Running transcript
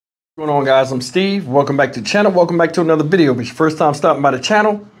What's going on, guys? I'm Steve. Welcome back to the channel. Welcome back to another video. If it's your first time stopping by the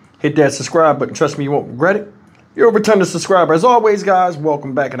channel, hit that subscribe button. Trust me, you won't regret it. You're a returning subscriber. As always, guys,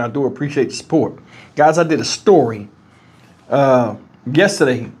 welcome back, and I do appreciate the support. Guys, I did a story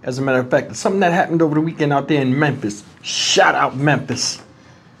yesterday, as a matter of fact, something that happened over the weekend out there in Memphis. Shout out Memphis.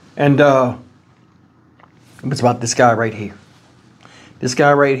 And it was about this guy right here. This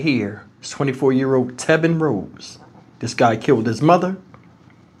guy right here is 24-year-old Tevin Rose. This guy killed his mother,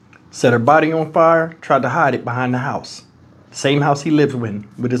 set her body on fire, tried to hide it behind the house. Same house he lives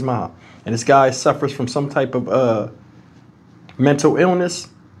with his mom. And this guy suffers from some type of mental illness,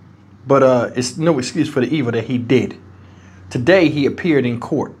 but it's no excuse for the evil that he did. Today he appeared in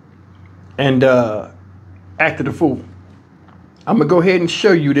court and acted a fool. I'm gonna go ahead and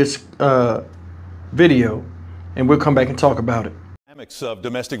show you this video, and we'll come back and talk about it. Dynamics of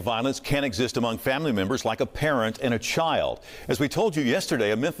domestic violence can exist among family members like a parent and a child. As we told you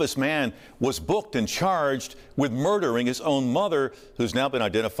yesterday, a Memphis man was booked and charged with murdering his own mother, who's now been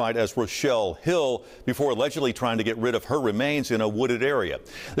identified as Rochelle Hill, before allegedly trying to get rid of her remains in a wooded area.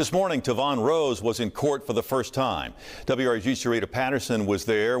 This morning, Tevin Rose was in court for the first time. WREG's Sharita Patterson was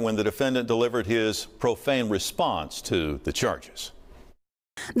there when the defendant delivered his profane response to the charges.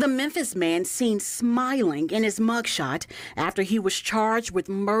 The Memphis man seen smiling in his mugshot after he was charged with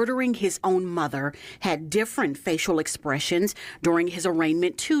murdering his own mother had different facial expressions during his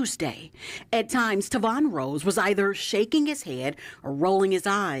arraignment Tuesday. At times, Tevin Rose was either shaking his head or rolling his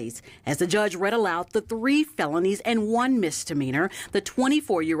eyes as the judge read aloud the 3 felonies and 1 misdemeanor the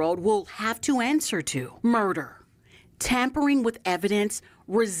 24-year-old will have to answer to: murder, tampering with evidence,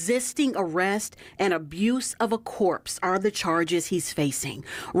 resisting arrest, and abuse of a corpse are the charges he's facing.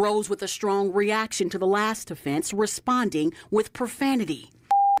 Rose, with a strong reaction to the last offense, responding with profanity.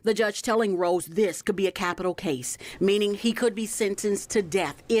 The judge telling Rose this could be a capital case, meaning he could be sentenced to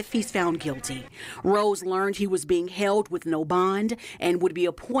death if he's found guilty. Rose learned he was being held with no bond and would be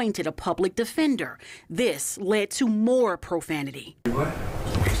appointed a public defender. This led to more profanity. What?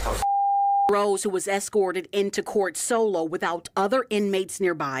 Rose, who was escorted into court solo without other inmates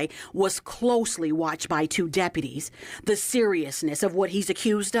nearby, was closely watched by 2 deputies. The seriousness of what he's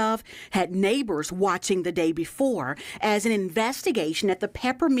accused of had neighbors watching the day before as an investigation at the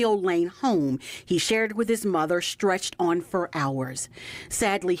Peppermill Lane home he shared with his mother stretched on for hours.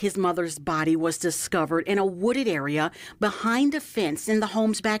 Sadly, his mother's body was discovered in a wooded area behind a fence in the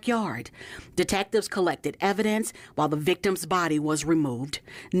home's backyard. Detectives collected evidence while the victim's body was removed.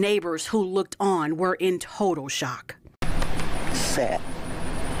 Neighbors who looked on were in total shock. Sad.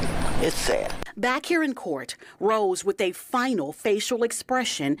 It's sad. Back here in court, Rose with a final facial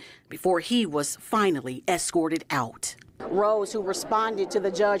expression before he was finally escorted out. Rose, who responded to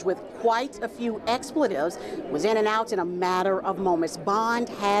the judge with quite a few expletives, was in and out in a matter of moments. Bond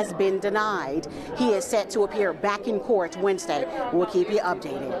has been denied. He is set to appear back in court Wednesday. We'll keep you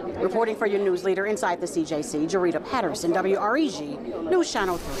updated. Reporting for your news leader inside the CJC, Sharita Patterson, WREG News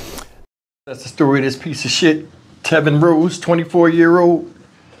Channel 3. That's the story of this piece of shit, Tevin Rose, 24-year-old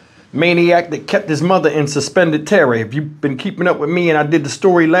maniac that kept his mother in suspended terror. If you've been keeping up with me, and I did the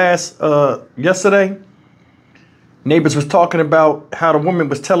story yesterday, neighbors was talking about how the woman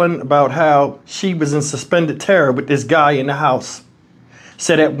was telling about how she was in suspended terror with this guy in the house.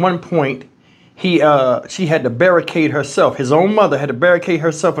 Said at one point she had to barricade herself. His own mother had to barricade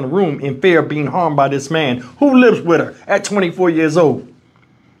herself in a room in fear of being harmed by this man who lives with her at 24 years old.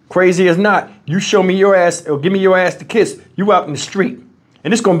 Crazy as not, you show me your ass or give me your ass to kiss, you out in the street.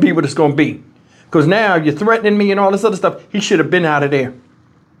 And it's going to be what it's going to be. Because now you're threatening me and all this other stuff. He should have been out of there.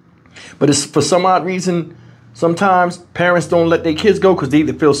 But it's for some odd reason, sometimes parents don't let their kids go because they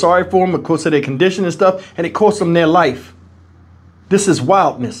either feel sorry for them because of their condition and stuff, and it costs them their life. This is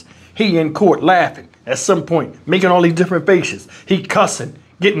wildness. He in court laughing at some point, making all these different faces. He cussing,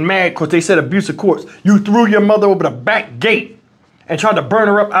 getting mad because they said abuse of courts. You threw your mother over the back gate and tried to burn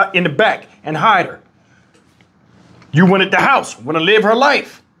her up out in the back and hide her. You wanted the house, want to live her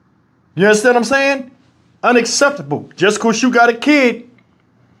life. You understand what I'm saying? Unacceptable. Just because you got a kid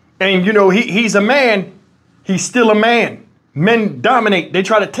and, you know, he's a man, he's still a man. Men dominate. They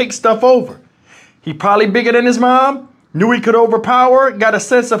try to take stuff over. He probably bigger than his mom, knew he could overpower her, got a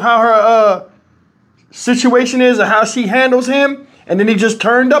sense of how her situation is or how she handles him, and then he just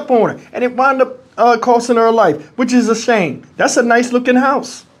turned up on her. And it wound up costing her life, which is a shame. That's a nice looking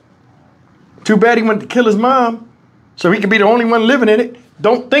house. Too bad he went to kill his mom so he could be the only one living in it.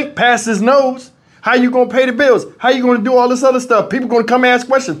 Don't think past his nose. How you gonna pay the bills? How you gonna do all this other stuff? People gonna come ask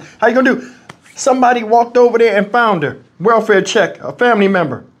questions. How you gonna do? Somebody walked over there and found her. Welfare check, a family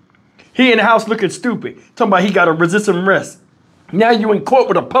member. He in the house looking stupid. Talking about he got a resistant arrest. Now you in court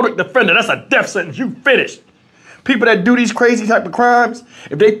with a public defender. That's a death sentence. You finished. People that do these crazy type of crimes,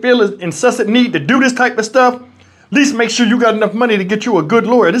 if they feel an incessant need to do this type of stuff, at least make sure you got enough money to get you a good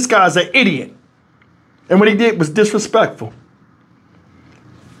lawyer. This guy's an idiot. And what he did was disrespectful.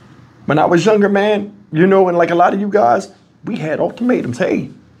 When I was younger, man, you know, and like a lot of you guys, we had ultimatums.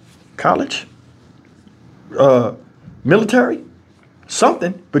 Hey, college, military,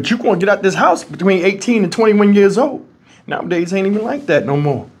 something, but you gonna get out this house between 18 and 21 years old. Nowadays ain't even like that no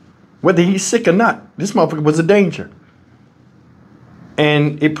more. Whether he's sick or not, this motherfucker was a danger.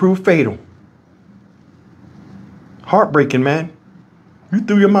 And it proved fatal. Heartbreaking, man. You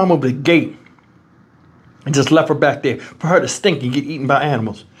threw your mom over the gate and just left her back there for her to stink and get eaten by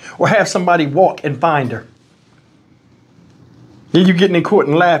animals. Or have somebody walk and find her. Then you getting in court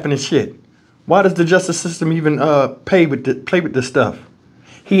and laughing and shit. Why does the justice system even play with this stuff?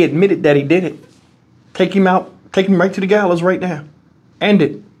 He admitted that he did it. Take him out. Take him right to the gallows right now. End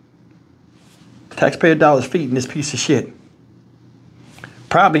it. Taxpayer dollars feeding this piece of shit.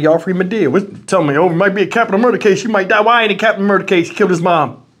 Probably offer him a deal. Tell me, oh, it might be a capital murder case. You might die. Why ain't it a capital murder case? He killed his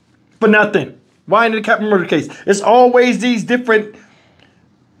mom. For nothing. Why ain't it a capital murder case? It's always these different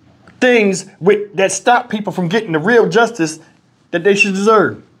things that stop people from getting the real justice that they should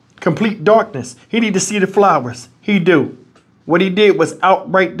deserve. Complete darkness. He need to see the flowers. He do. What he did was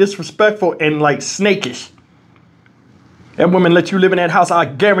outright disrespectful and like snakish. That woman let you live in that house. I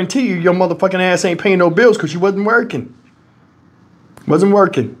guarantee you your motherfucking ass ain't paying no bills because you wasn't working. Wasn't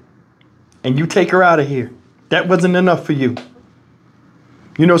working. And you take her out of here. That wasn't enough for you.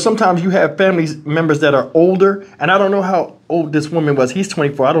 You know, sometimes you have family members that are older. And I don't know how old this woman was. He's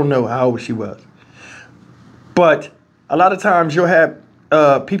 24. I don't know how old she was. But a lot of times you'll have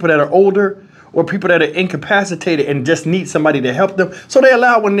people that are older or people that are incapacitated and just need somebody to help them. So they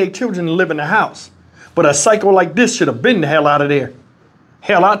allow one of their children to live in the house. But a psycho like this should have been the hell out of there.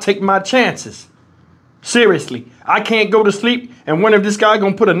 Hell, I'll take my chances. Seriously. I can't go to sleep and wonder if this guy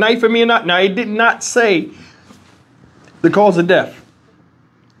gonna put a knife in me or not. Now, he did not say the cause of death.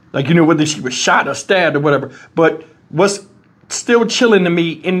 Like, you know, whether she was shot or stabbed or whatever. But what's still chilling to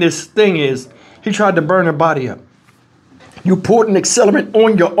me in this thing is he tried to burn her body up. You poured an accelerant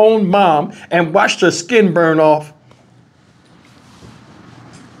on your own mom and watched her skin burn off.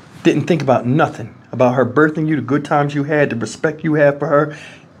 Didn't think about nothing. About her birthing you, the good times you had, the respect you had for her.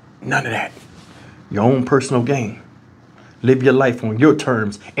 None of that. Your own personal gain. Live your life on your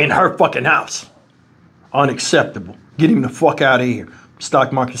terms in her fucking house. Unacceptable. Get him the fuck out of here.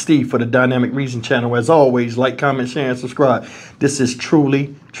 Stock Market Steve for the Dynamic Reason channel. As always, like, comment, share, and subscribe. This is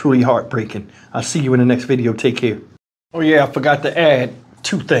truly, truly heartbreaking. I'll see you in the next video. Take care. Oh yeah, I forgot to add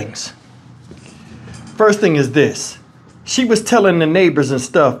 2 things. First thing is this. She was telling the neighbors and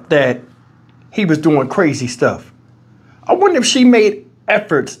stuff that he was doing crazy stuff. I wonder if she made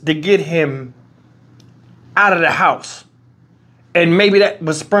efforts to get him out of the house. And maybe that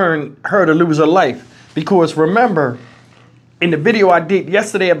was spurring her to lose her life. Because remember, in the video I did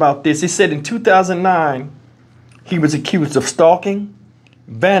yesterday about this, it said in 2009, he was accused of stalking,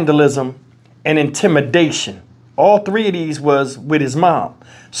 vandalism, and intimidation. All 3 of these was with his mom.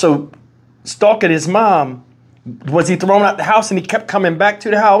 So stalking his mom, was he thrown out the house and he kept coming back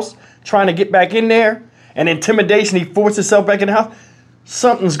to the house, trying to get back in there? And intimidation, he forced himself back in the house?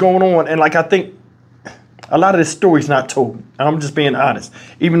 Something's going on. And like, I think a lot of this story's not told. I'm just being honest.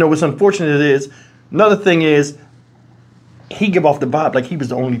 Even though it's unfortunate it is. Another thing is, he give off the vibe like he was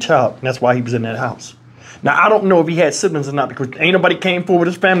the only child. And that's why he was in that house. Now, I don't know if he had siblings or not, because ain't nobody came forward,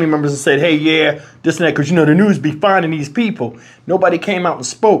 his family members, and said, hey, yeah, this and that, because, you know, the news be finding these people. Nobody came out and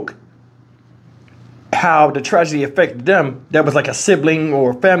spoke how the tragedy affected them. That was like a sibling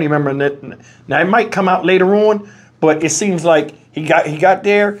or a family member. Now, it might come out later on, but it seems like he got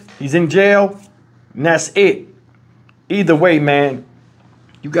there, he's in jail, and that's it. Either way, man,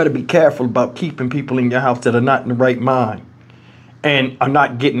 you got to be careful about keeping people in your house that are not in the right mind and are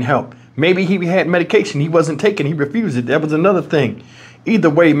not getting help. Maybe he had medication he wasn't taking. He refused it. That was another thing. Either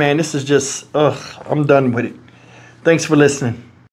way, man, this is just, I'm done with it. Thanks for listening.